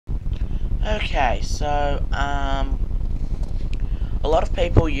Okay, so a lot of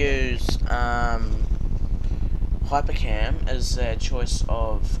people use HyperCam as their choice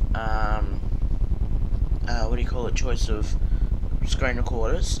of what do you call it? Choice of screen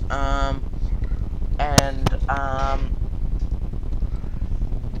recorders. A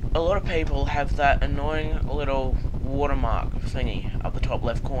lot of people have that annoying little watermark thingy up the top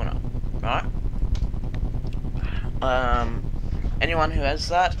left corner, right? Anyone who has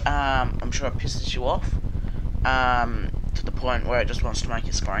that, I'm sure it pisses you off, to the point where it just wants to make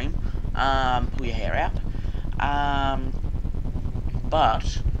you scream, pull your hair out.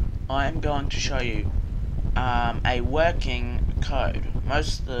 But I am going to show you a working code.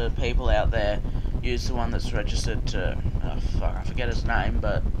 Most of the people out there use the one that's registered to, oh fuck, I forget his name,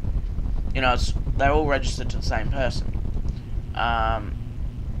 but you know, they're all registered to the same person.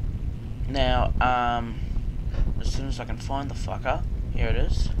 Now, as soon as I can find the fucker, here it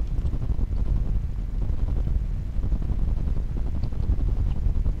is.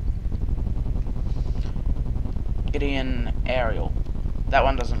 Gideon Aerial. That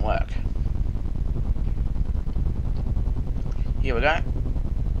one doesn't work. Here we go.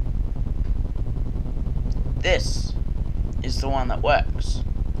 This is the one that works.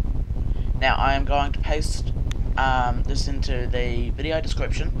 Now I am going to paste this into the video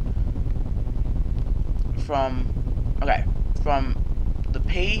description. From the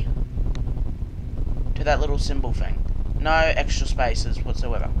P to that little symbol thing. No extra spaces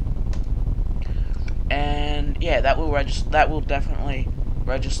whatsoever. And yeah, that will definitely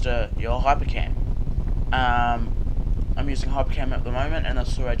register your HyperCam. I'm using HyperCam at the moment, and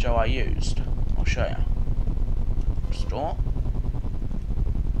that's the rego I used. I'll show you. Restore.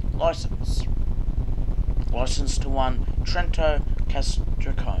 License. License to one Trento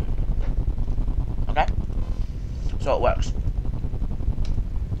Castricone. Okay? So it works.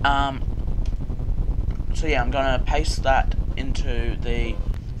 So yeah, I'm gonna paste that into the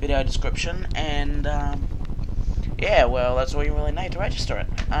video description, and yeah, well, that's all you really need to register it.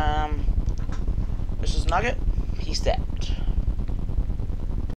 This is Nugget. Peace out.